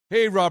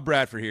Hey, Rob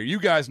Bradford here.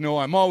 You guys know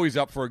I'm always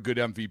up for a good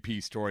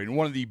MVP story, and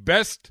one of the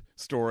best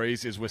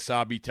stories is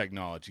Wasabi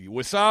Technology.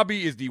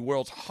 Wasabi is the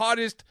world's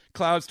hottest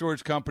cloud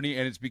storage company,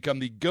 and it's become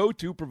the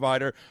go-to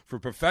provider for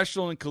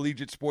professional and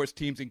collegiate sports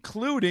teams,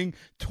 including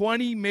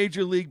 20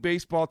 Major League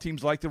Baseball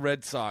teams like the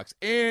Red Sox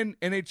and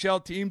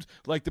NHL teams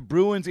like the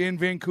Bruins and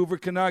Vancouver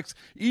Canucks.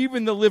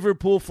 Even the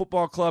Liverpool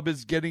Football Club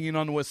is getting in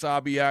on the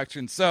Wasabi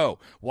action. So,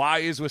 why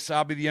is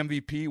Wasabi the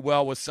MVP?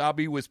 Well,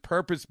 Wasabi was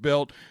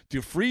purpose-built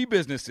to free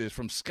businesses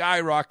from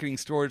skyrocketing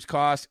storage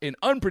costs and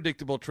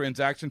unpredictable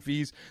transaction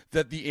fees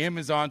that the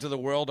Amazons of the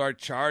world are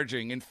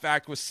charging. In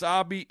fact,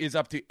 Wasabi is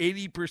up to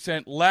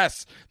 80%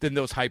 less than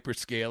those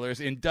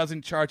hyperscalers and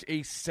doesn't charge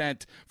a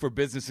cent for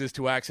businesses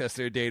to access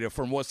their data.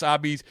 From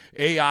Wasabi's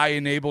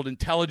AI-enabled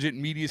intelligent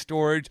media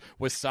storage,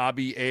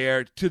 Wasabi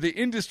Air, to the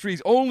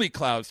industry's only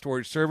cloud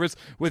storage service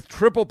with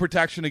triple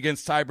protection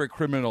against cyber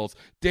criminals,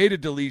 data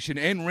deletion,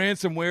 and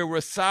ransomware,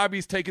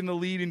 Wasabi's taken the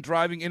lead in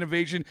driving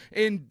innovation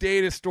in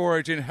data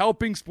storage and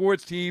helping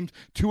sports teams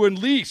to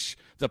unleash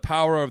the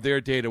power of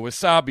their data.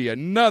 Wasabi,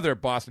 another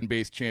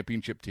Boston-based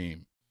championship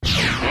team.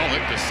 Well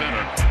hit to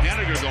center.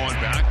 Haniger going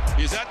back.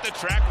 He's at the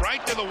track,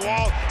 right to the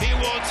wall. He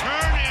will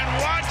turn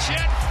and watch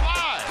it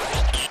fly.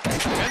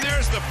 And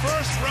there's the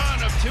first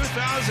run of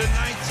 2019.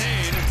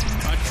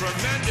 A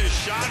tremendous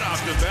shot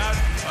off the bat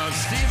of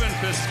Stephen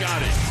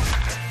Piscotty.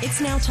 It's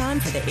now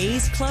time for the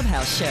A's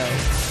Clubhouse Show.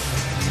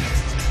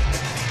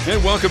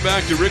 And welcome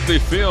back to Wrigley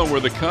Field, where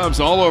the Cubs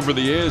all over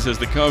the A's as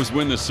the Cubs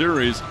win the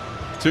series.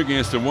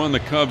 2-1. The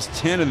Cubs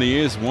 10 and the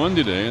A's 1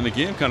 today, and the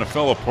game kind of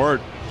fell apart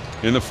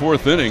in the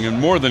fourth inning, and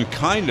more than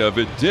kind of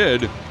it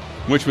did,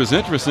 which was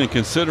interesting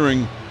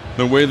considering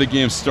the way the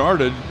game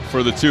started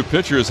for the two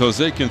pitchers.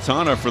 Jose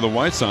Quintana for the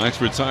White Sox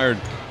retired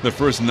the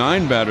first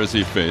 9 batters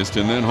he faced,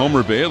 and then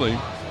Homer Bailey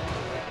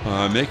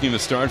making the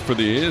start for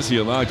the A's. He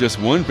allowed just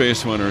 1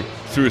 base runner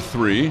through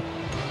 3.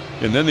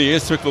 And then the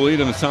A's took the lead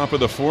in the top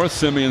of the fourth.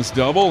 Simeon's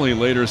double. He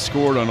later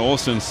scored on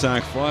Olson's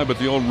sac fly, but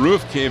the old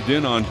roof caved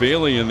in on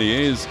Bailey and the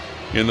A's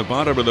in the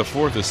bottom of the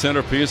fourth. The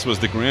centerpiece was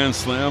the grand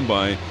slam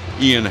by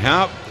Ian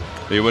Happ.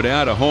 They would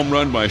add a home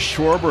run by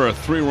Schwarber, a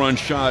 3-run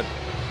shot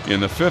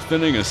in the fifth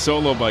inning, a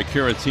solo by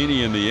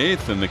Caratini in the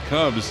eighth, and the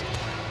Cubs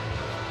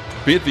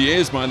beat the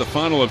A's by the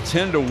final of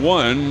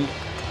 10-1.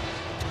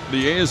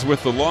 The A's,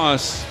 with the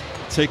loss,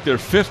 take their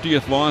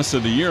 50th loss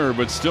of the year,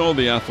 but still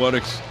the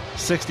Athletics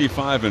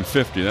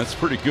 65-50. That's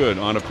pretty good,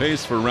 on a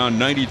pace for around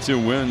 92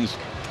 wins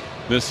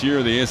this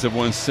year. The A's have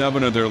won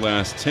 7 of their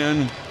last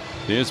 10.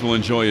 The A's will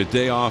enjoy a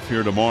day off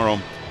here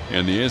tomorrow,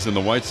 and the A's and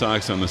the White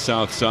Sox on the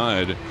south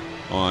side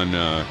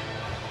on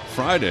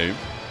Friday.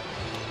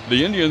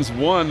 The Indians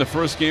won the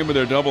first game of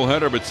their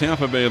doubleheader, but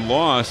Tampa Bay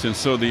lost, and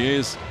so the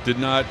A's did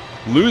not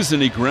lose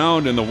any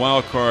ground in the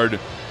wild card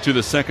to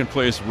the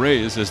second-place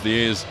Rays, as the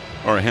A's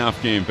are a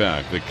half game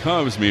back. The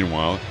Cubs,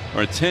 meanwhile,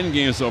 are 10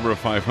 games over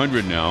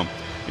 500 now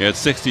at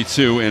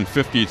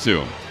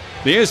 62-52.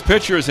 The A's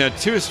pitchers had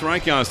 2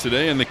 strikeouts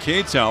today, and the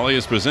K tally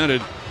is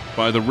presented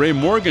by the Ray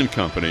Morgan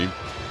Company.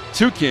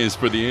 2 Ks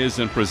for the A's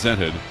and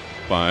presented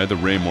by the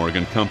Ray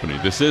Morgan Company.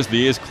 This is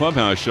the A's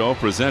Clubhouse Show,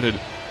 presented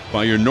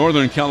by your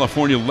Northern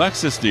California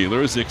Lexus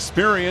dealers.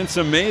 Experience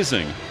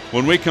amazing.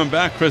 When we come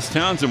back, Chris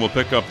Townsend will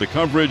pick up the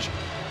coverage.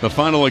 The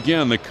final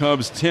again, the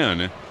Cubs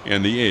 10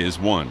 and the A's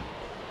 1.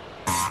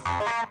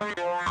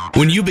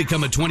 When you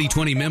become a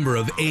 2020 member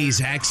of A's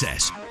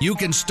Access, you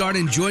can start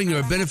enjoying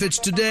your benefits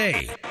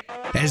today.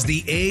 As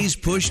the A's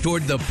push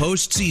toward the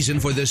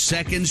postseason for the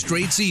second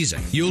straight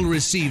season, you'll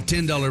receive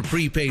 $10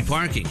 prepaid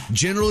parking,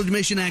 general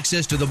admission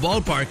access to the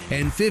ballpark,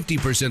 and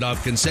 50%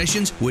 off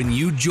concessions when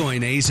you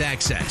join A's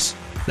Access.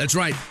 That's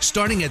right,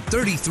 starting at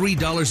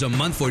 $33 a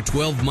month for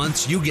 12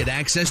 months, you get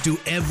access to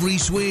every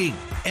swing,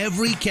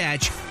 every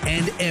catch,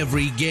 and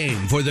every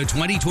game for the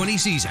 2020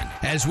 season,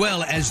 as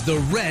well as the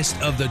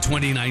rest of the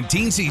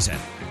 2019 season.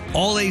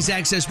 All A's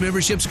Access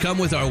memberships come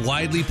with our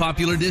widely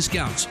popular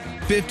discounts: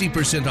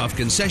 50% off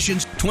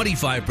concessions,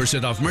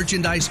 25% off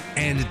merchandise,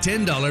 and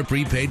 $10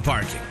 prepaid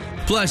parking.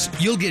 Plus,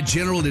 you'll get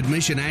general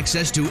admission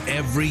access to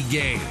every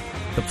game.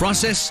 The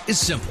process is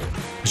simple.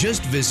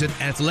 Just visit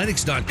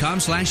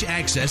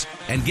athletics.com/access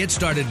and get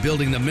started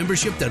building the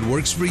membership that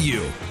works for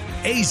you.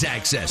 A's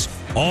Access.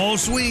 All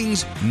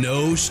swings,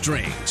 no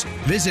strings.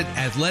 Visit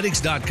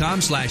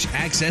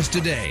athletics.com/access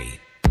today.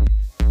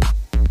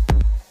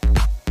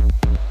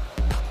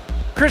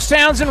 Chris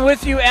Townsend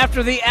with you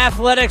after the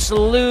Athletics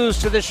lose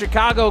to the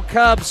Chicago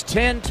Cubs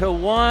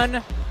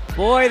 10-1.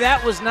 Boy,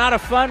 that was not a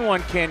fun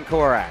one, Ken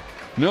Korak.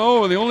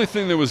 No, the only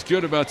thing that was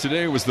good about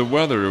today was the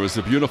weather. It was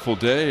a beautiful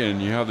day,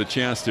 and you have the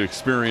chance to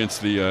experience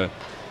the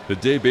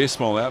day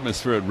baseball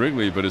atmosphere at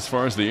Wrigley. But as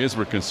far as the A's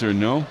were concerned,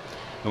 no.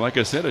 And like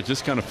I said, it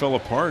just kind of fell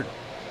apart.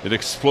 It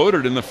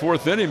exploded in the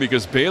fourth inning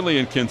because Bailey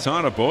and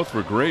Quintana both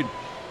were great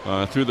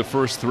through the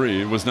first 3.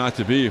 It was not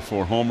to be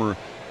for Homer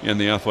and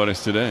the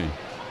Athletics today.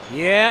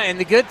 Yeah, and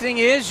the good thing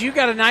is you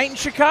got a night in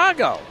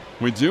Chicago.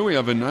 We do. We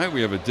have a night.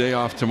 We have a day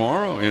off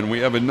tomorrow, and we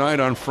have a night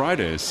on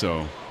Friday.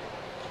 So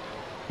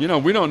we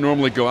don't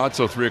normally go out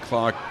till 3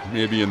 o'clock,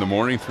 maybe in the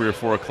morning, 3 or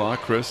 4 o'clock,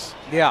 Chris.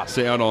 Yeah.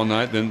 Stay out all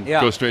night, then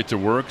go straight to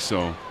work.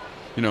 So,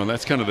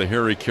 that's kind of the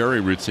Harry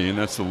Carey routine.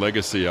 That's the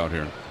legacy out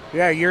here.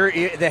 Yeah, you're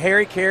the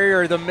Harry Carey,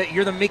 or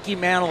you're the Mickey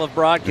Mantle of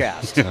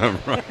broadcast. Yeah,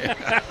 right.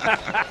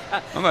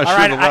 I'm not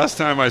sure the last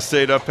time I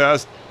stayed up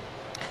past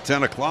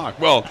 10 o'clock.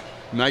 Well,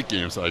 night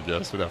games, I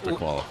guess, would have to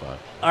qualify.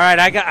 All right,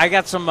 I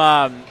got some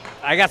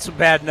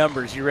bad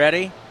numbers. You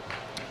ready?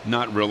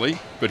 Not really,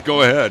 but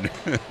go ahead.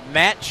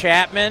 Matt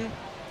Chapman,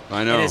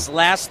 I know, in his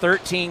last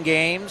 13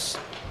 games,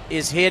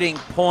 is hitting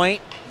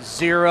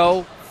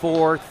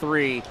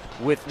 .043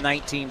 with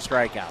 19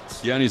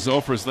 strikeouts. Yeah, and he's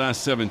 0 for his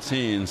last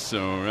 17.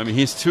 So,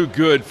 he's too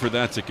good for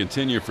that to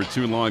continue for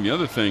too long. The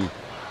other thing,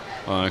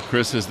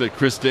 Chris, is that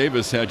Chris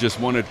Davis had just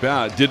one at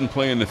bat, didn't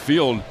play in the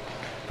field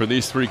for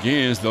these 3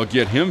 games. They'll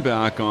get him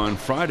back on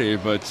Friday,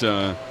 but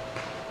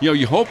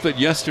you hope that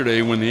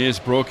yesterday when the A's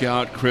broke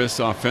out, Chris,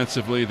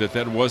 offensively,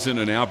 that wasn't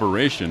an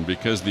aberration,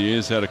 because the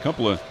A's had a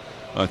couple of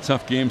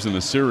tough games in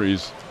the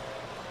series.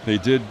 They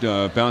did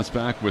bounce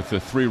back with the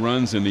 3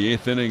 runs in the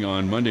 8th inning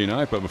on Monday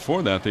night, but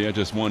before that they had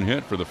just 1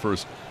 hit for the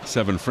first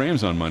 7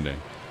 frames on Monday.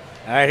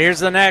 All right, here's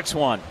the next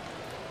one.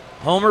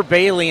 Homer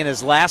Bailey in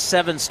his last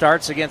 7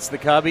 starts against the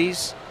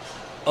Cubbies,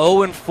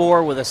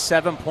 0-4 with a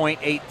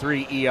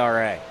 7.83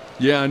 ERA.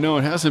 Yeah, no,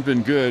 it hasn't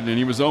been good, and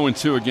he was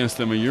 0-2 against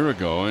them a year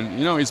ago. And,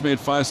 he's made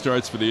 5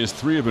 starts for the A's.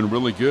 3 have been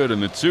really good,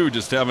 and the 2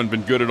 just haven't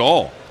been good at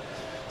all.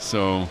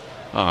 So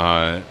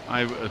I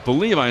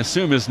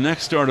assume his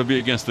next start will be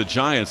against the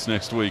Giants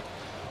next week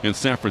in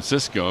San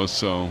Francisco.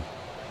 So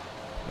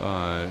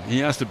he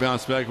has to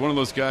bounce back. One of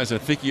those guys, I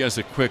think he has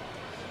a quick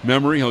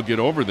memory. He'll get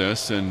over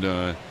this,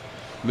 and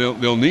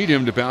they'll need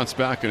him to bounce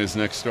back in his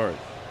next start.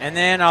 And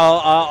then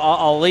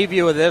I'll leave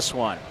you with this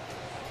one.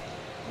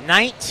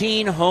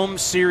 19 home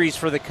series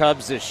for the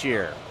Cubs this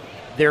year.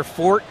 They're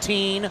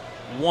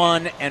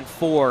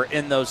 14-1-4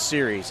 in those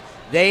series.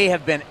 They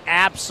have been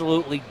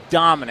absolutely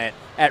dominant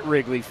at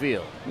Wrigley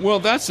Field. Well,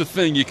 that's the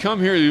thing. You come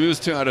here, you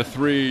lose 2 out of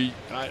 3.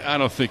 I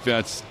don't think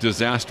that's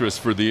disastrous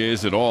for the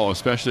A's at all,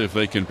 especially if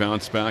they can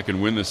bounce back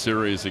and win the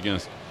series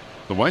against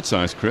the White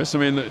Sox, Chris.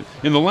 In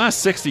the last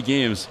 60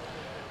 games,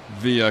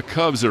 the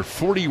Cubs are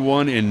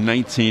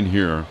 41-19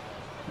 here,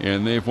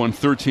 and they've won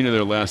 13 of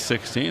their last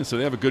 16, so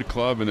they have a good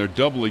club, and they're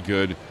doubly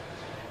good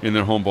in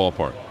their home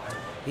ballpark.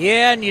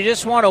 Yeah, and you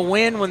just want to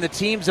win when the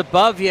teams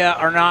above you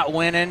are not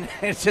winning.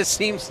 It just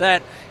seems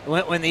that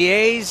when the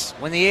A's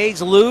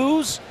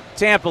lose,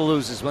 Tampa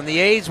loses. When the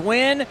A's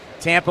win,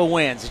 Tampa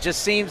wins. It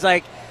just seems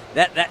like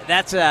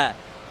that's a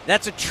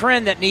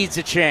trend that needs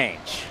to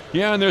change.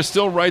 Yeah, and they're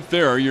still right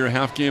there. You're a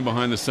half game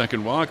behind the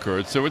second wild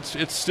card, so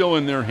it's still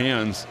in their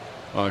hands,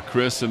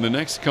 Chris. And the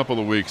next couple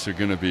of weeks are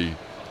going to be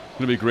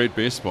great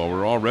baseball.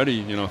 We're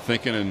already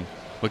thinking and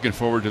looking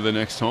forward to the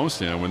next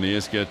homestand when the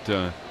A's get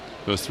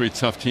those 3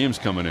 tough teams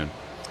coming in.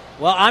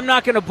 Well, I'm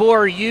not going to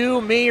bore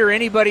you, me, or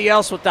anybody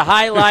else with the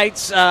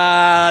highlights. Or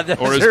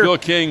as Bill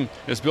King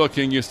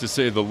used to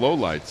say, the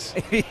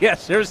lowlights.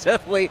 Yes, there's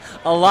definitely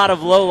a lot of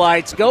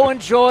lowlights. Go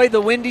enjoy the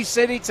Windy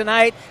City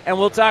tonight, and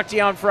we'll talk to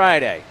you on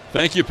Friday.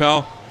 Thank you,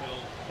 pal.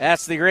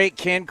 That's the great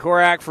Ken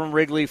Korak from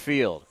Wrigley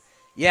Field.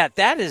 Yeah,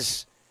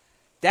 that's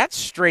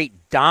straight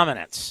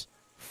dominance.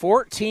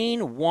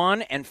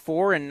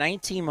 14-1-4 in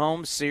 19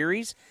 home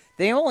series.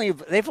 They've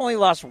only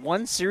lost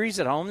 1 series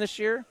at home this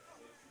year.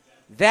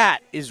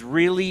 That is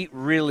really,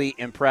 really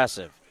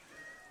impressive.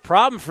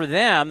 Problem for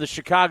them, the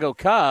Chicago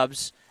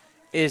Cubs,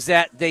 is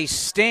that they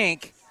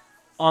stink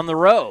on the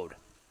road.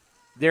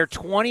 They're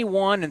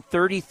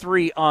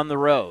 21-33 on the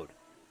road.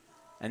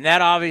 And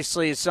that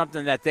obviously is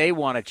something that they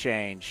want to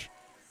change.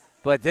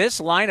 But this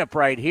lineup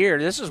right here,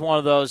 this is one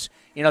of those,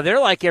 they're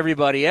like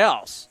everybody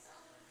else.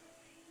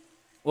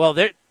 Well,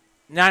 I'm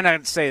not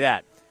going to say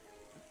that.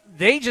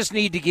 They just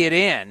need to get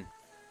in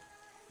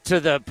to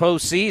the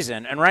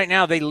postseason, and right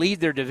now they lead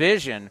their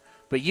division.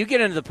 But you get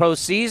into the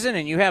postseason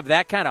and you have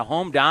that kind of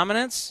home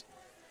dominance,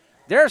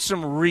 there are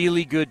some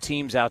really good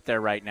teams out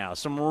there right now,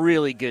 some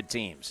really good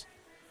teams.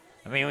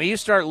 When you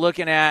start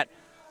looking at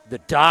the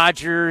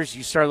Dodgers,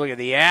 you start looking at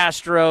the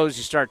Astros,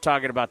 you start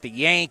talking about the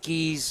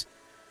Yankees,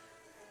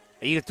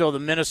 you can throw the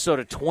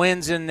Minnesota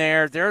Twins in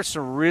there. There are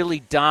some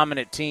really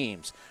dominant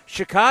teams.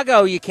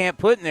 Chicago you can't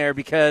put in there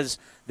because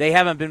they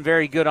haven't been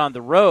very good on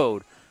the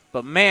road.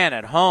 But, man,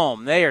 at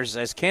home,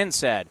 as Ken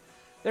said,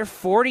 they're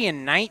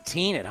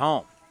 40-19 at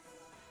home.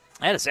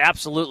 That is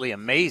absolutely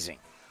amazing.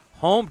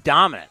 Home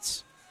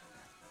dominance.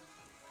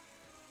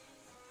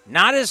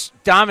 Not as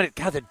dominant.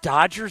 God, the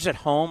Dodgers at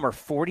home are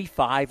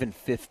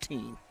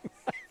 45-15.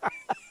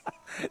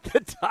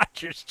 The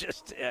Dodgers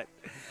just did.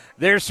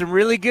 There's some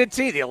really good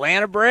teams. The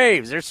Atlanta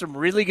Braves, there's some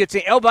really good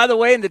teams. Oh, by the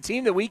way, and the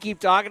team that we keep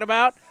talking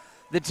about,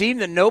 the team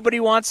that nobody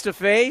wants to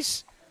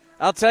face,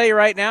 I'll tell you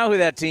right now who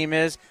that team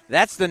is.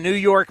 That's the New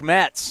York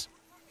Mets.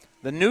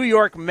 The New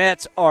York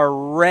Mets are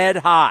red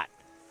hot.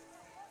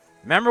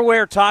 Remember we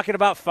were talking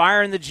about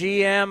firing the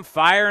GM,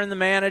 firing the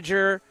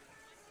manager?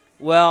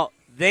 Well,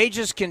 they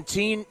just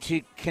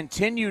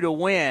continue to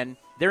win.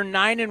 They're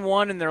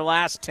 9-1 in their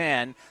last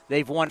 10.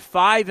 They've won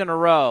 5 in a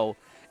row.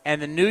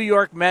 And the New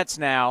York Mets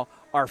now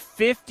are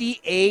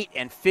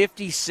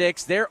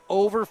 58-56. They're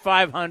over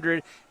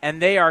 500,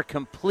 and they are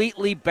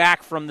completely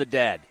back from the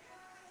dead.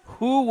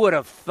 Who would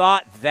have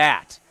thought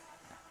that?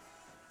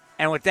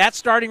 And with that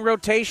starting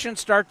rotation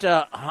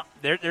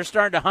they're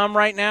starting to hum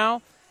right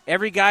now.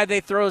 Every guy they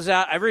throw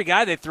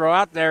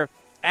out there,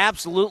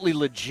 absolutely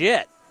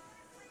legit.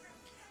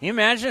 Can you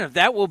imagine if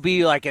that will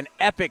be like an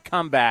epic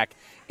comeback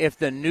if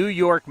the New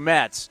York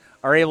Mets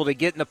are able to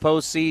get in the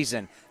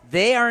postseason?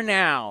 They are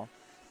now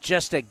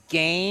just a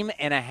game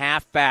and a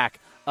half back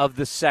of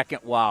the second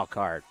wild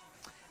card.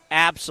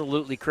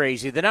 Absolutely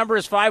crazy. The number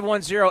is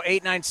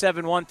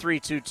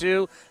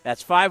 510-897-1322.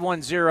 That's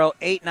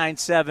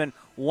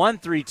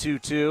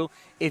 510-897-1322.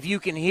 If you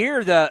can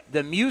hear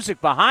the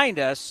music behind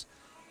us,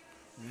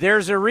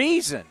 there's a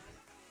reason.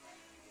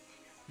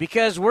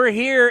 Because we're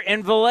here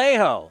in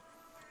Vallejo.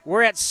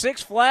 We're at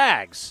Six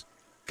Flags.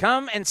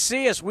 Come and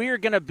see us. We are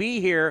going to be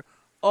here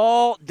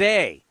all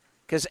day.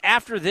 Because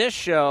after this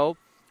show,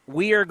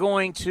 we are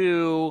going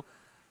to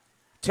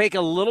take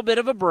a little bit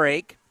of a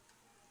break.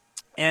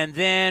 And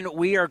then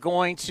we are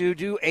going to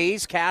do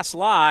A's Cast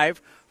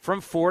Live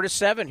from 4 to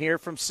 7 here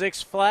from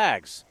Six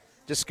Flags,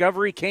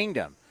 Discovery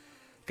Kingdom.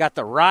 Got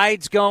the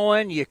rides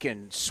going. You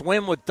can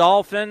swim with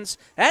dolphins.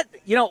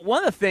 One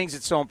of the things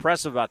that's so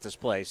impressive about this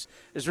place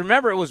is,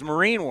 remember, it was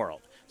Marine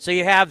World. So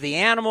you have the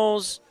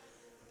animals,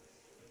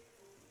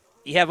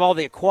 you have all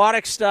the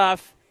aquatic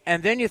stuff,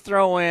 and then you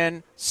throw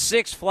in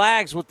Six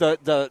Flags with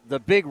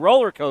the big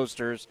roller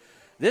coasters.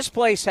 This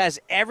place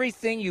has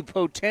everything you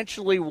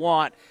potentially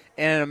want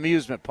in an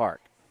amusement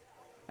park.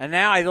 And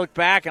now I look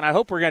back, and I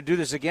hope we're going to do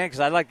this again because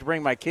I'd like to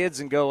bring my kids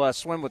and go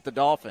swim with the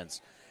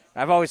dolphins.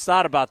 I've always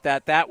thought about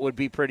that. That would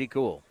be pretty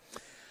cool.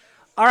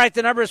 All right,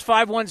 the number is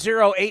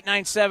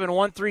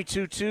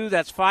 510-897-1322.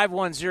 That's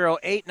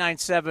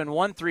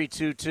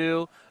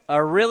 510-897-1322.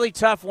 A really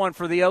tough one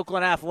for the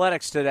Oakland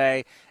Athletics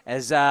today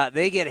as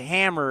they get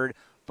hammered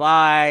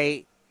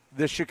by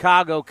the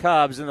Chicago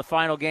Cubs in the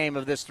final game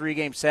of this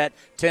 3-game set,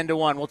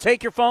 10-1. We'll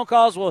take your phone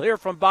calls. We'll hear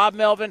from Bob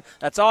Melvin.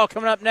 That's all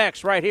coming up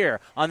next right here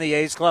on the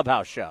A's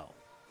Clubhouse Show.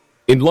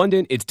 In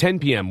London, it's 10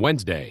 p.m.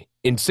 Wednesday.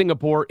 In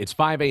Singapore, it's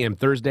 5 a.m.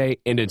 Thursday.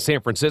 And in San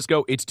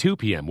Francisco, it's 2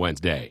 p.m.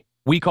 Wednesday.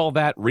 We call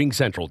that Ring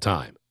Central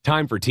Time.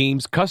 Time for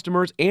teams,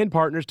 customers, and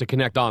partners to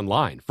connect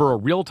online for a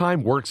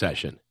real-time work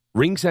session.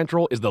 Ring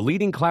Central is the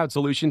leading cloud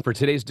solution for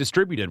today's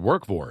distributed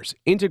workforce,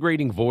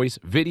 integrating voice,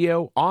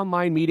 video,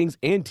 online meetings,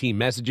 and team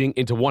messaging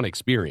into one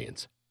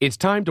experience. It's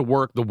time to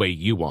work the way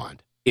you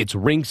want. It's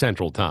Ring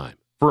Central time.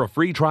 For a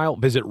free trial,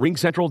 visit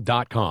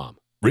ringcentral.com.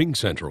 Ring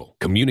Central.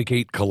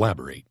 Communicate,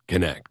 collaborate,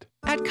 connect.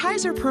 At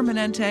Kaiser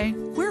Permanente,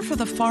 we're for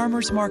the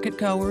farmers market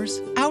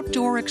goers,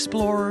 outdoor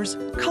explorers,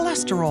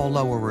 cholesterol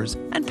lowerers,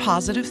 and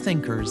positive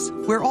thinkers.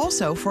 We're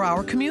also for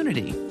our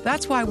community.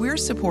 That's why we're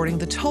supporting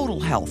the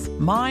total health,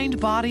 mind,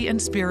 body, and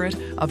spirit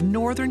of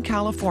Northern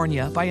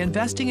California by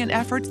investing in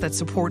efforts that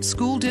support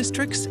school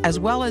districts as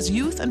well as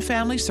youth and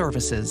family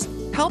services,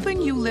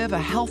 helping you live a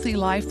healthy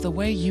life the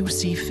way you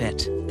see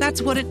fit.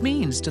 That's what it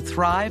means to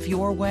thrive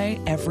your way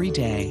every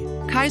day.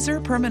 Kaiser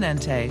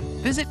Permanente.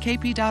 Visit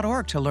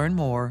kp.org to learn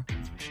more.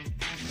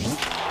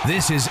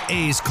 This is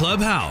A's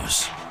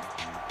Clubhouse.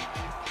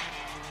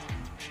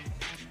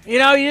 You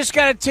just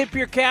got to tip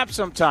your cap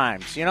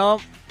sometimes.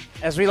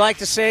 As we like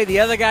to say,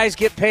 the other guys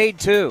get paid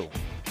too.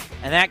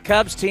 And that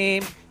Cubs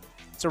team,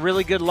 it's a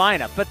really good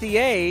lineup. But the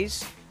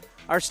A's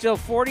are still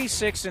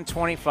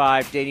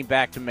 46-25 dating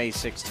back to May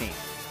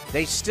 16th.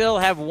 They still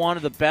have one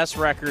of the best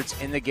records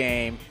in the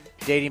game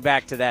dating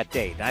back to that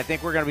date. And I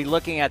think we're going to be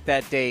looking at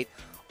that date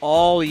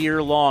all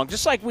year long,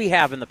 just like we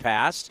have in the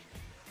past.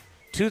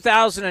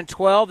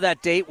 2012,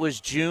 that date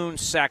was June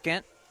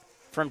 2nd.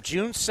 From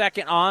June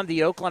 2nd on,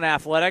 the Oakland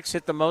Athletics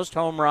hit the most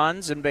home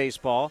runs in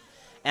baseball,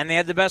 and they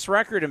had the best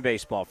record in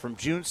baseball from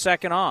June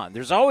 2nd on.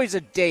 There's always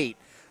a date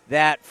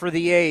that, for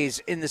the A's,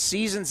 in the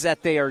seasons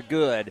that they are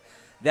good,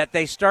 that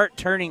they start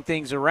turning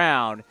things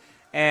around.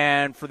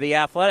 And for the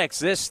Athletics,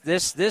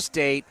 this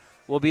date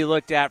will be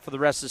looked at for the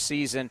rest of the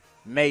season,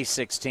 May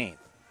 16th.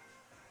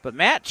 But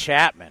Matt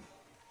Chapman,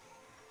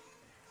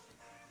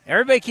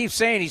 everybody keeps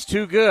saying he's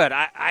too good.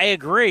 I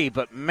agree,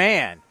 but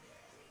man,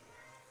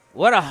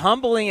 what a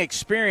humbling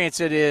experience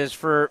it is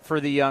for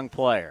the young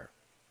player.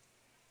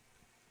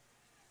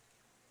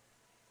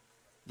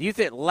 Do you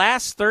think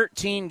last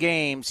 13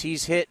 games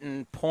he's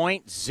hitting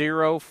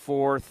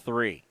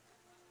 .043?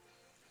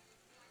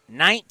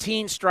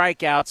 19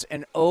 strikeouts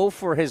and 0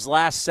 for his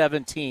last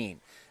 17.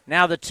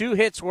 Now, the 2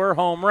 hits were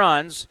home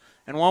runs,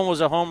 and one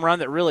was a home run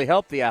that really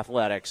helped the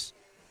Athletics.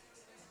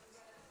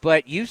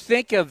 But you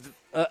think of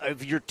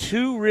your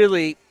two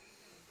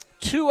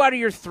out of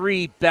your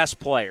 3 best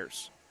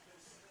players.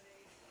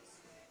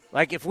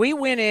 Like if we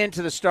went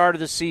into the start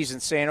of the season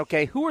saying,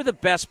 okay, who are the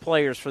best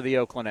players for the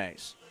Oakland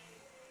A's?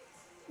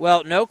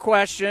 Well, no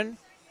question,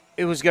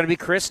 it was going to be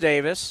Chris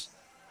Davis.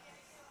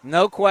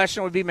 No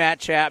question it would be Matt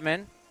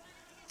Chapman.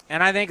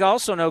 And I think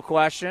also no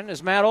question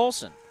is Matt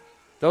Olson.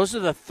 Those are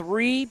the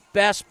 3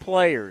 best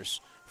players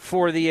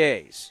for the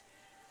A's.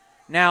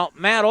 Now,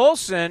 Matt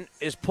Olson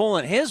is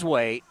pulling his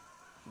weight.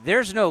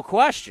 There's no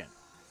question.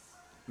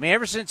 I mean,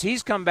 ever since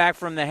he's come back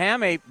from the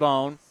hamate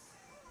bone,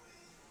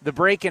 the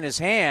break in his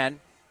hand,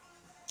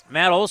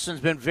 Matt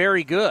Olson's been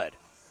very good.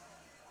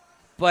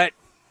 But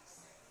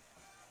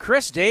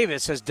Chris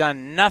Davis has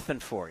done nothing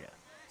for you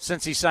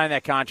since he signed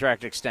that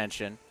contract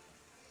extension.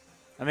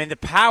 I mean, the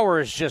power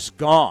is just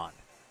gone.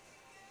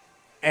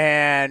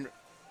 And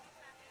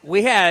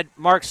we had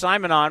Mark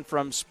Simon on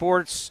from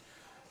Sports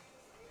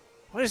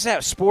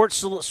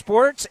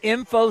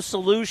Info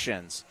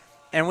Solutions.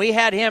 And we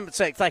had him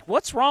say, it's like,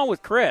 what's wrong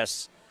with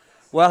Chris?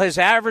 Well, his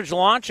average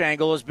launch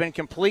angle has been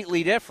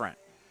completely different.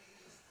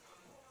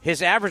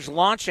 His average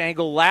launch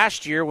angle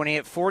last year when he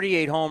hit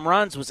 48 home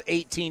runs was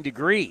 18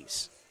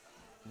 degrees.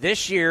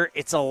 This year,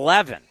 it's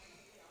 11.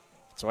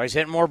 So he's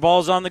hitting more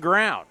balls on the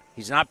ground.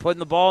 He's not putting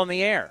the ball in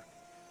the air.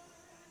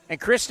 And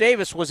Chris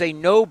Davis was a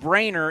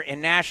no-brainer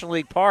in National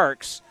League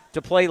parks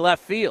to play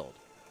left field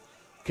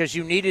because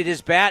you needed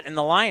his bat in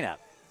the lineup.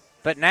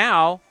 But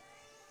now,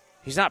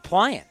 he's not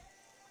playing.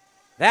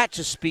 That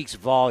just speaks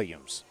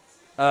volumes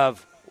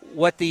of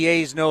what the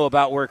A's know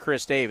about where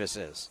Chris Davis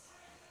is.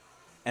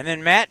 And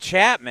then Matt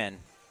Chapman,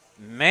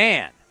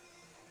 man,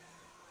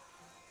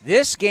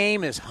 this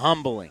game is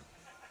humbling.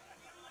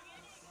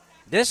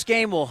 This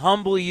game will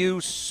humble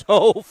you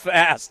so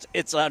fast,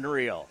 it's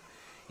unreal.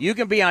 You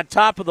can be on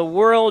top of the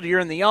world. You're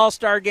in the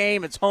All-Star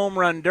game. It's Home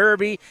Run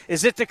Derby.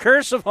 Is it the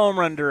curse of Home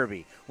Run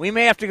Derby? We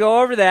may have to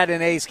go over that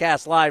in A's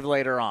Cast Live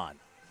later on.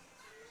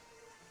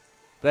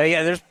 But,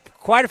 yeah, there's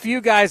quite a few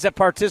guys that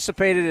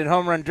participated in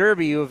Home Run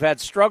Derby who have had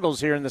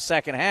struggles here in the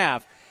second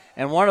half,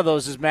 and one of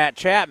those is Matt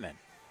Chapman.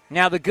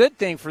 Now, the good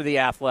thing for the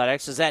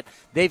Athletics is that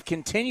they've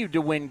continued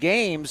to win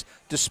games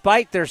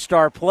despite their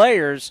star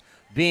players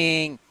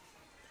being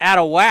out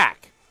of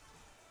whack.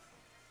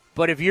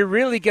 But if you're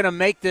really going to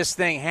make this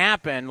thing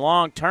happen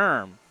long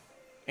term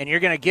and you're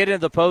going to get into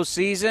the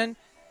postseason,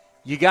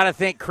 you got to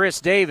think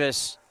Chris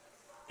Davis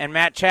and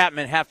Matt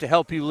Chapman have to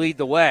help you lead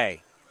the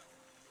way.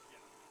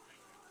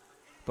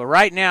 But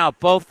right now,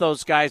 both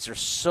those guys are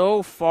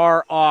so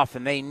far off,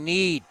 and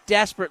they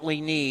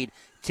desperately need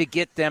to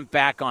get them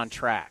back on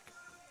track.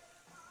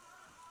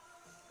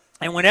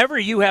 And whenever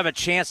you have a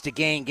chance to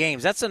gain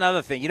games, that's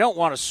another thing. You don't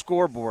want a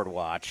scoreboard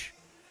watch.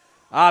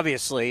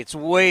 Obviously, it's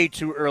way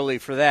too early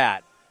for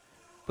that.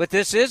 But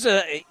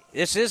I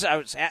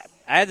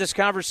had this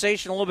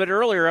conversation a little bit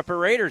earlier up at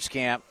Raiders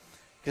camp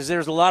because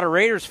there's a lot of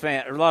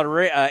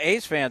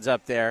A's fans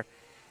up there,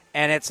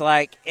 and it's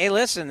like, hey,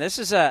 listen, this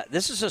is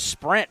a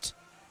sprint.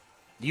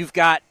 You've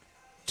got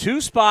 2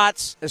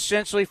 spots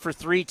essentially for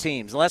 3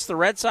 teams. Unless the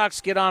Red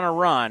Sox get on a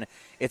run,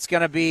 it's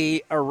going to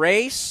be a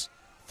race,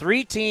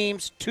 3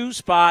 teams, 2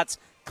 spots,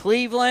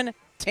 Cleveland,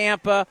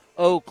 Tampa,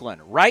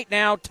 Oakland. Right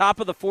now, top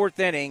of the 4th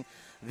inning,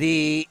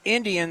 the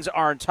Indians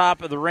are on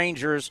top of the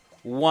Rangers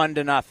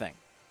 1-0.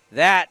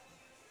 That,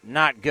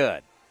 not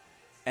good.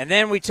 And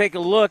then we take a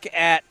look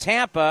at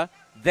Tampa.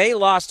 They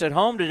lost at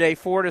home today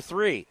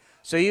 4-3.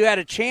 So you had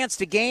a chance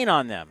to gain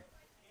on them.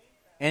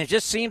 And it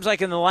just seems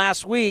like in the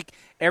last week,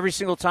 every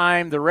single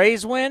time the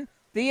Rays win,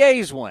 the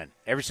A's win.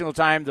 Every single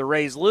time the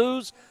Rays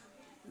lose,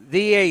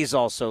 the A's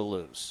also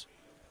lose.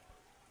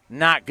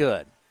 Not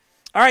good.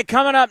 All right,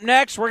 coming up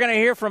next, we're going to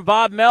hear from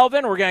Bob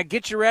Melvin. We're going to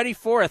get you ready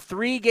for a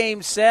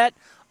 3-game set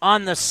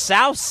on the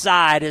South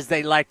Side, as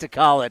they like to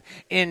call it,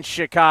 in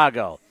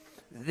Chicago.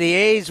 The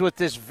A's with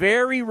this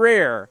very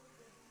rare,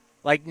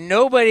 like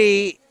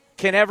nobody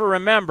can ever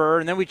remember,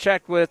 and then we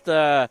checked with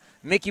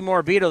Mickey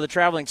Morabito, the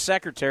traveling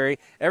secretary,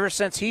 ever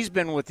since he's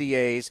been with the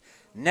A's,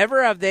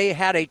 never have they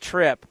had a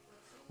trip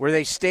where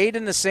they stayed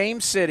in the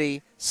same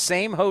city,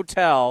 same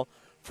hotel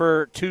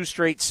for 2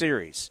 straight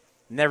series.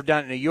 Never done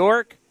it in New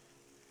York.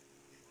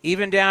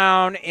 Even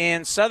down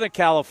in Southern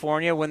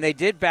California, when they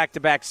did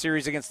back-to-back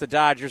series against the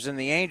Dodgers and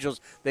the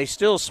Angels, they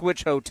still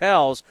switch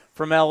hotels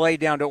from L.A.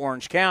 down to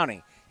Orange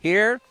County.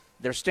 Here,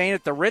 they're staying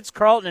at the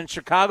Ritz-Carlton in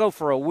Chicago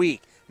for a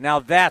week. Now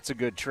that's a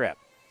good trip.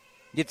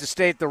 You get to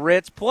stay at the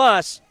Ritz.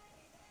 Plus,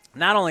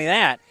 not only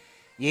that,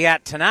 you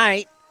got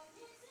tonight,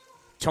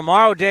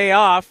 tomorrow day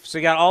off, so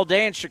you got all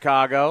day in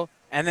Chicago,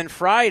 and then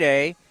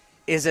Friday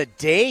is a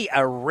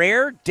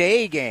rare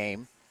day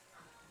game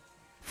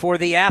for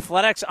the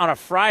Athletics on a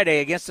Friday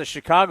against the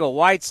Chicago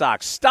White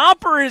Sox.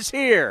 Stomper is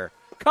here.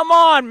 Come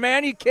on,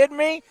 man. You kidding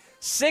me?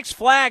 Six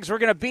Flags. We're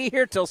going to be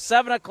here till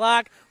 7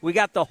 o'clock. We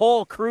got the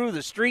whole crew,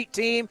 the street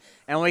team,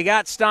 and we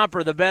got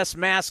Stomper, the best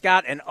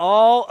mascot in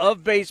all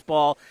of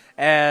baseball,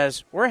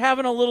 as we're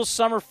having a little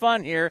summer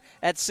fun here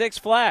at Six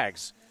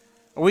Flags.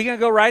 Are we going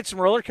to go ride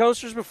some roller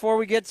coasters before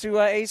we get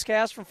to A's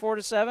Cast from 4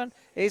 to 7?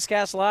 A's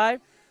Cast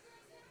Live?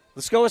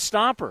 Let's go with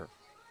Stomper.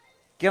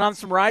 Get on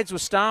some rides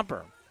with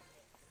Stomper.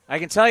 I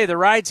can tell you the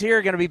rides here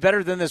are going to be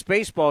better than this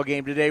baseball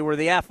game today where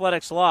the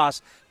Athletics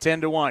lost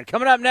 10-1.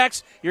 Coming up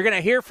next, you're going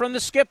to hear from the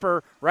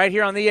skipper right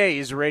here on the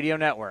A's Radio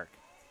Network.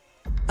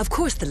 Of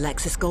course, the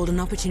Lexus Golden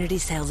Opportunity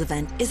Sales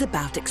Event is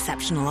about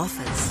exceptional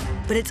offers,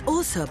 but it's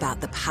also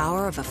about the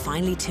power of a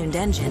finely tuned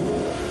engine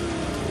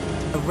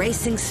A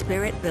racing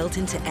spirit built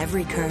into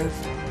every curve,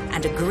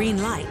 and a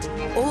green light,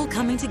 all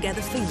coming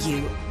together for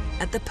you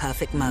at the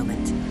perfect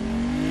moment.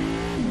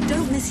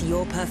 Don't miss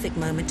your perfect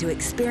moment to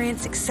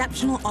experience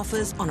exceptional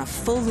offers on a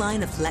full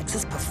line of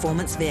Lexus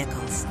performance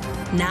vehicles.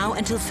 Now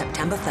until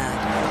September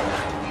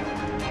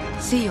 3rd.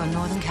 See your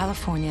Northern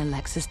California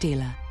Lexus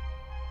dealer.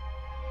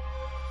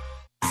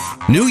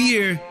 New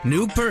year,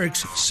 new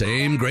perks,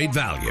 same great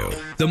value.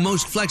 The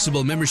most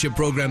flexible membership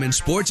program in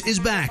sports is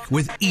back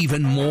with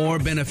even more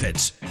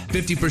benefits.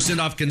 50%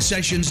 off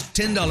concessions,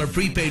 $10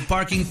 prepaid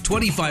parking,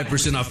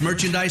 25% off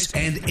merchandise,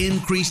 and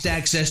increased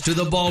access to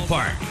the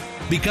ballpark.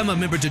 Become a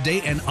member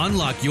today and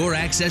unlock your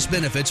access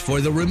benefits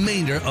for the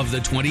remainder of the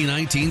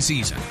 2019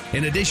 season,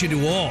 in addition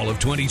to all of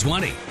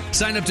 2020.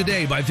 Sign up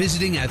today by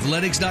visiting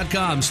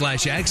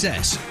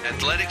athletics.com/access.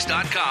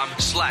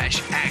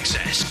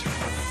 Athletics.com/access.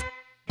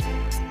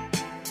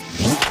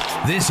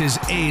 This is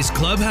A's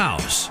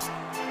Clubhouse.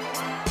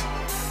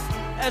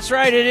 That's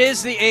right, it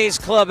is the A's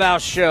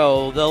Clubhouse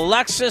Show. The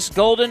Lexus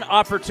Golden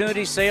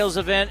Opportunity Sales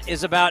Event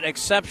is about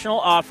exceptional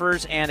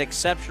offers and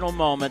exceptional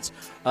moments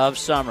of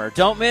summer.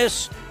 Don't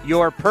miss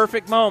your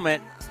perfect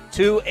moment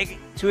to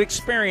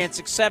experience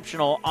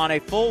exceptional on a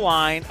full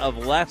line of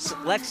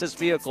Lexus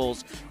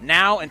vehicles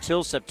now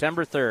until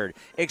September 3rd.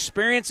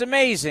 Experience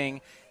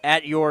amazing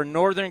at your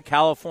Northern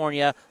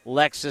California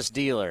Lexus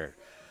dealer.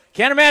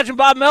 Can't imagine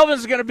Bob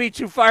Melvin's going to be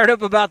too fired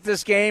up about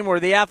this game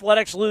where the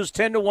Athletics lose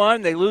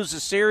 10-1. They lose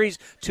the series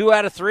 2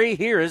 out of 3.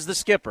 Here is the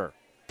skipper.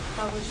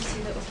 How would you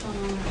see that was going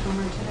on with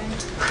Homer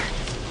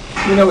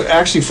today? You know,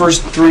 actually,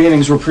 first 3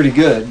 innings were pretty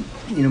good.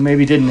 You know,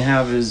 maybe didn't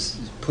have his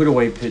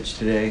put-away pitch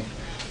today,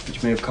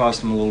 which may have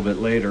cost him a little bit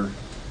later.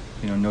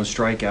 You know, no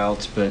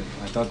strikeouts, but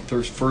I thought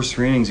the first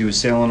 3 innings he was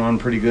sailing on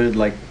pretty good,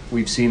 like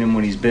we've seen him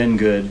when he's been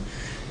good.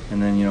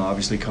 And then, you know,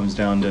 obviously comes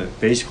down to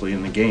basically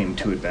in the game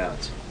 2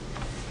 at-bats.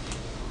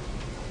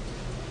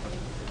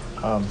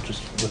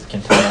 Just with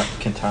Quintana,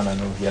 I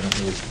know he hadn't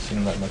really seen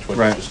him that much. What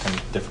right. Just kind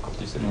of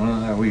difficulties that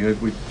well, we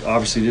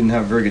obviously didn't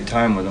have a very good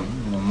time with him.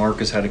 You know,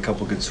 Marcus had a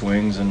couple good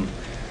swings, and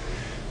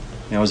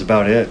that was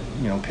about it.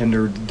 You know,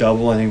 Pinder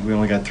double. I think we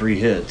only got 3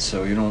 hits,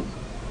 so you don't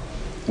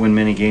win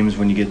many games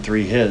when you get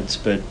 3 hits.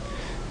 But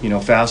you know,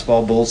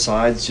 fastball both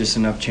sides, just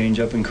enough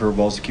changeup and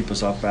curveballs to keep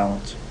us off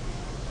balance.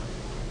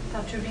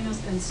 Trevino's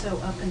been so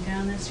up and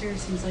down this year. It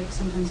seems like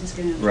sometimes he's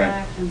getting on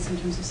track and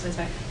sometimes he slides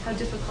back. How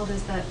difficult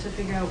is that to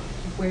figure out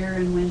where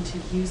and when to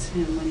use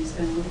him when he's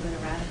been a little bit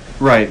erratic?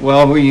 Right.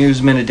 Well, we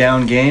used him in a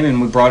down game, and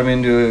we brought him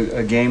into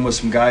a game with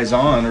some guys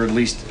on, or at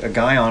least a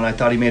guy on. I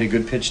thought he made a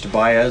good pitch to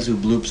Baez, who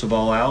bloops the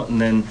ball out, and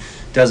then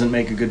doesn't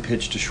make a good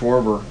pitch to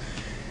Schwarber.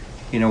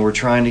 You know, we're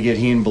trying to get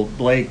he and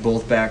Blake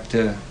both back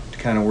to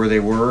kind of where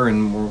they were,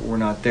 and we're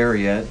not there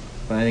yet.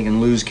 But I think in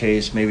Lou's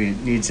case, maybe he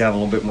needs to have a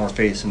little bit more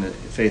faith in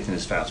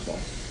his fastball.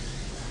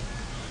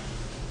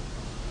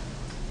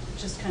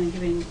 Just kind of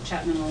giving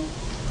Chapman a little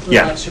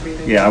extra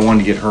breather. Yeah, I wanted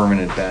to get Herman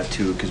at bat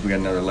too because we got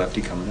another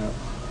lefty coming up.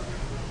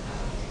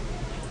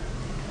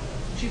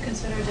 Would you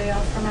consider a day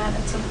off for Matt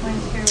at some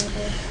point here with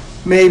it?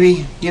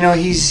 Maybe. You know,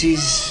 he's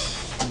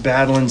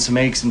battling some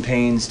aches and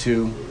pains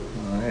too,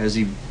 as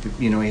he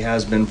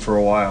has been for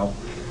a while.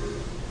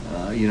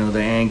 You know,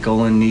 the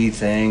ankle and knee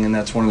thing, and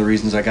that's one of the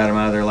reasons I got him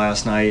out of there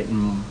last night,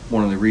 and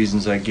one of the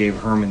reasons I gave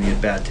Herman the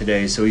at-bat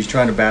today. So he's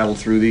trying to battle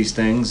through these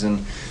things,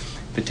 and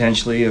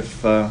potentially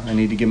if I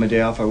need to give him a day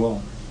off, I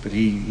will. But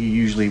he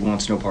usually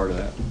wants no part of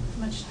that.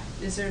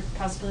 Is there a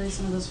possibility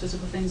some of those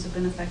physical things have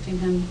been affecting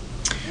him?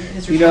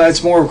 You know,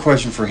 it's more of a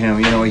question for him.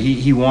 You know,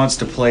 he wants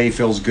to play,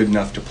 feels good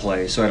enough to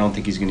play, so I don't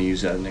think he's going to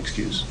use that as an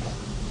excuse.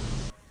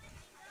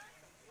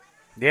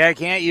 Yeah, I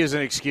can't use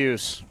an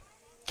excuse.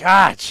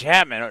 God,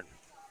 Chapman,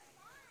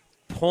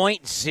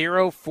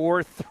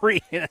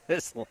 .043 in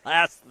his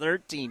last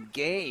 13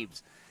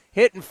 games.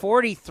 Hitting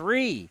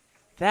 43.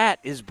 That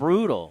is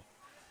brutal.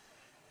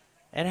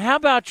 And how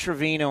about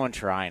Trevino and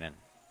Treinen?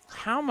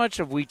 How much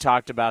have we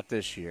talked about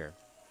this year?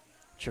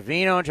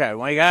 Trevino and Treinen.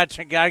 Well, you got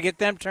to get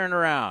them turned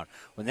around.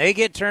 When they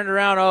get turned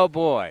around, oh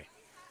boy.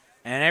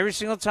 And every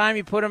single time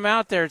you put them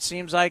out there, it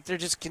seems like they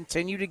just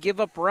continue to give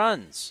up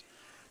runs.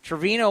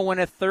 Trevino went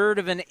a third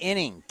of an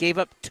inning, gave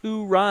up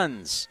 2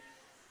 runs.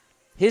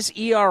 His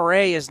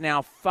ERA is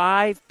now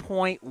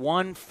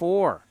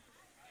 5.14.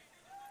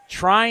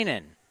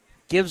 Treinen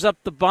gives up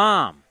the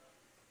bomb.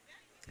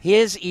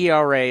 His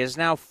ERA is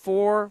now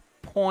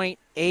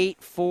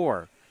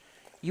 4.84.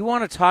 You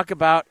want to talk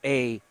about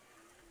a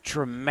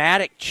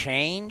dramatic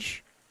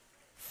change?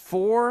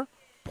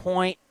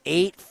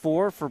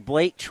 4.84 for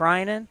Blake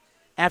Treinen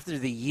after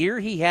the year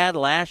he had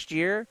last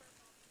year,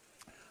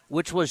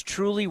 which was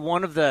truly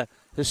one of the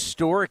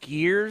historic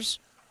years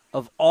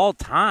of all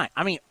time.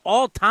 I mean,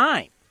 all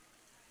time.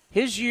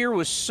 His year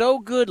was so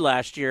good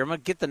last year. I'm going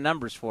to get the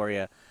numbers for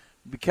you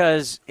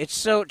because it's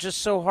so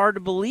hard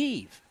to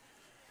believe.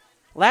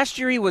 Last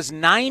year he was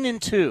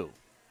 9-2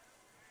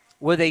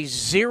 with a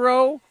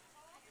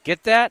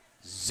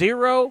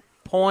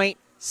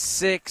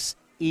 0.6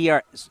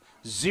 ERA,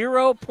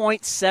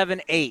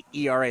 0.78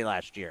 ERA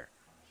last year.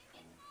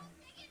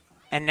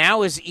 And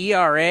now his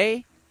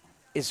ERA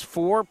is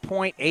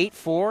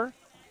 4.84.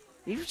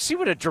 You see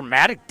what a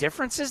dramatic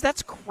difference is?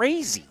 That's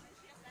crazy.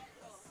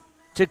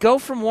 To go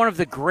from one of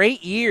the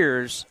great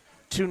years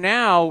to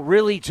now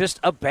really just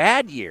a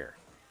bad year.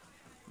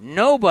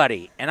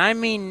 Nobody, and I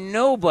mean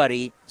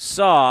nobody,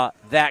 saw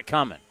that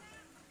coming.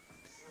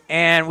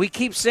 And we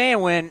keep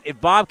saying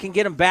if Bob can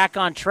get him back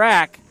on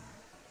track,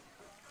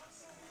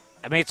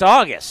 I mean, it's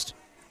August.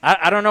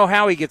 I don't know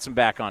how he gets him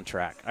back on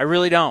track. I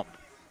really don't.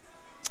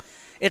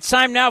 It's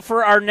time now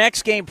for our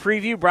next game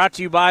preview, brought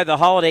to you by the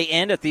Holiday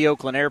Inn at the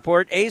Oakland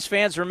Airport. A's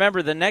fans,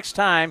 remember, the next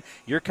time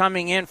you're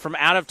coming in from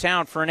out of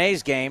town for an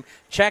A's game,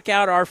 check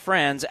out our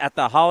friends at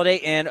the Holiday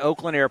Inn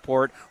Oakland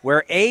Airport,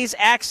 where A's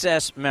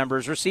Access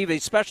members receive a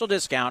special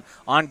discount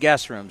on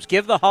guest rooms.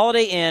 Give the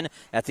Holiday Inn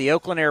at the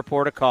Oakland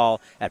Airport a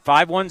call at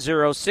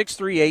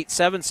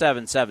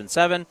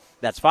 510-638-7777.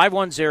 That's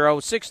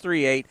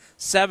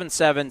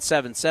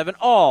 510-638-7777.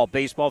 All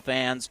baseball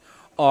fans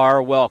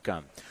are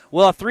welcome.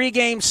 Well, a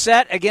 3-game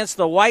set against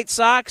the White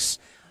Sox.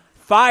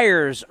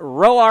 Fiers,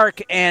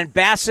 Roark, and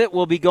Bassett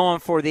will be going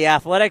for the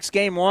Athletics.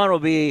 Game 1 will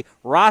be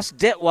Ross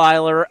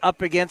Detweiler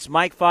up against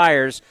Mike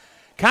Fiers.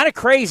 Kind of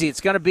crazy. It's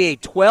going to be a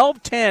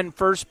 12:10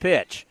 first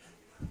pitch.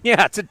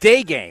 Yeah, it's a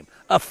day game.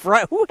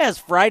 Who has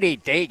Friday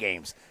day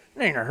games?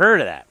 I ain't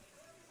heard of that.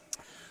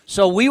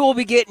 So we will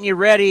be getting you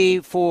ready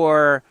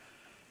for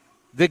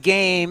the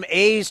game.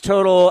 A's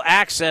total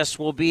access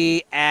will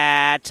be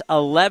at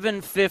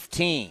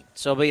 11:15.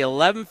 So it'll be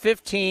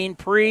 11:15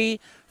 pre.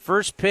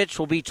 First pitch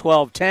will be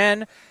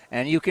 12:10.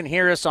 And you can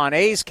hear us on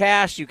A's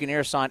Cast. You can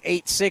hear us on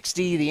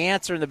 860, The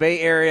Answer in the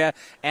Bay Area,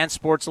 and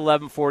Sports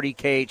 1140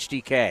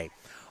 KHDK.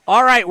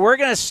 All right, we're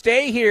going to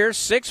stay here,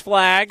 Six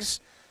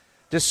Flags,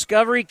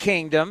 Discovery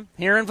Kingdom,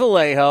 here in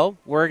Vallejo.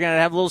 We're going to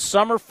have a little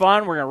summer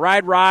fun. We're going to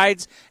ride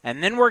rides,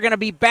 and then we're going to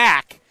be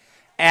back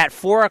at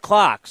 4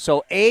 o'clock.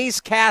 So A's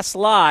Cast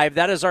Live,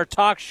 that is our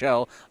talk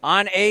show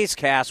on A's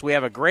Cast. We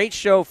have a great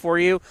show for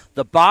you.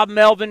 The Bob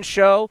Melvin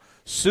Show,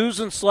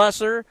 Susan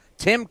Slusser,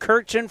 Tim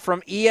Kirchin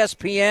from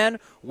ESPN,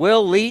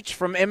 Will Leach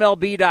from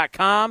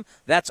MLB.com.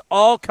 That's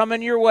all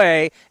coming your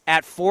way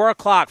at 4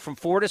 o'clock from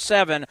 4 to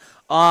 7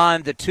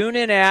 on the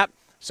TuneIn app.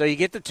 So you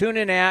get the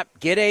TuneIn app,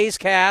 get A's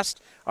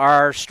Cast,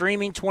 our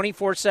streaming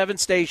 24/7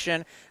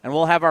 station, and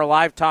we'll have our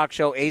live talk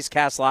show, A's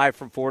Cast Live,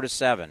 from 4 to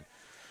 7.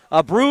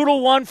 A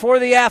brutal one for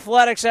the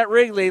Athletics at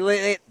Wrigley.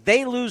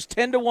 They lose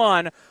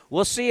 10-1.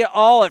 We'll see you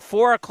all at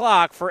 4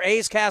 o'clock for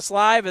A's Cast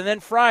Live, and then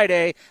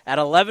Friday at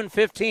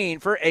 11:15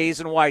 for A's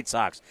and White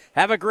Sox.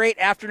 Have a great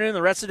afternoon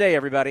the rest of the day,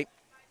 everybody.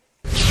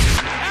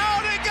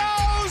 Out it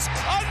goes!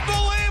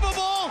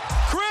 Unbelievable!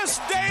 Chris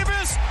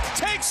Davis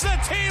takes the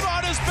team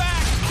on his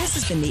back. This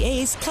has been the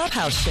A's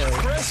Clubhouse Show.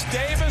 Chris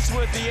Davis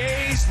with the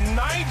A's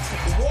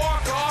 9th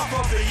walk-off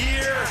of the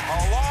year.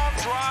 A long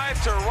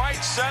drive to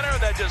right center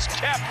that just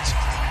kept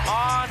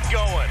on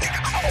going.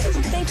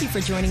 Thank you for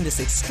joining this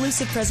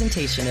exclusive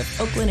presentation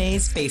of Oakland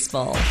A's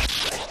baseball.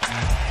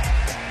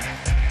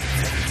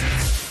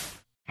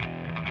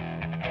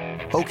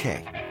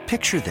 Okay,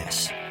 picture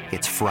this.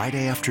 It's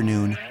Friday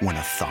afternoon when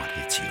a thought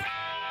hits you.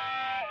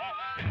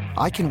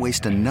 I can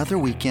waste another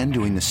weekend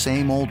doing the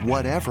same old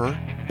whatever,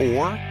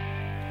 or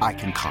I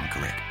can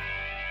conquer it.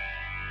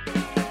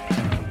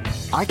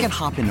 I can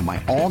hop into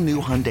my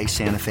all-new Hyundai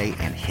Santa Fe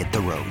and hit the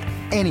road.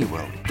 Any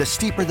road. The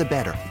steeper, the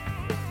better.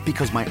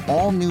 Because my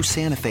all-new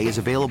Santa Fe is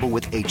available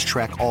with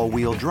H-Track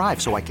all-wheel drive,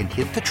 so I can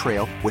hit the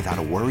trail without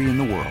a worry in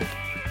the world.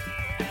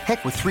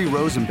 Heck, with 3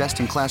 rows and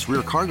best-in-class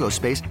rear cargo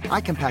space, I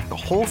can pack the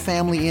whole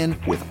family in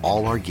with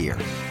all our gear.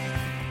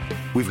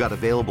 We've got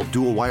available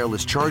dual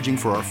wireless charging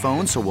for our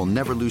phones, so we'll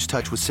never lose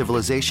touch with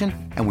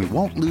civilization, and we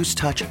won't lose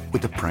touch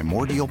with the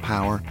primordial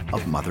power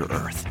of Mother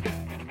Earth.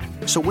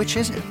 So which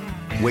is it?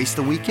 Waste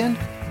the weekend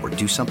or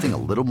do something a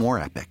little more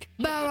epic?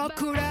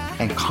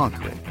 And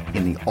conquer it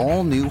in the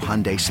all-new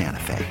Hyundai Santa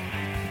Fe.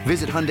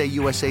 Visit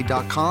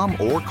HyundaiUSA.com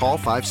or call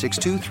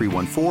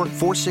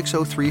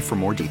 562-314-4603 for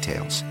more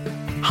details.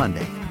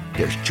 Hyundai,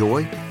 there's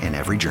joy in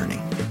every journey.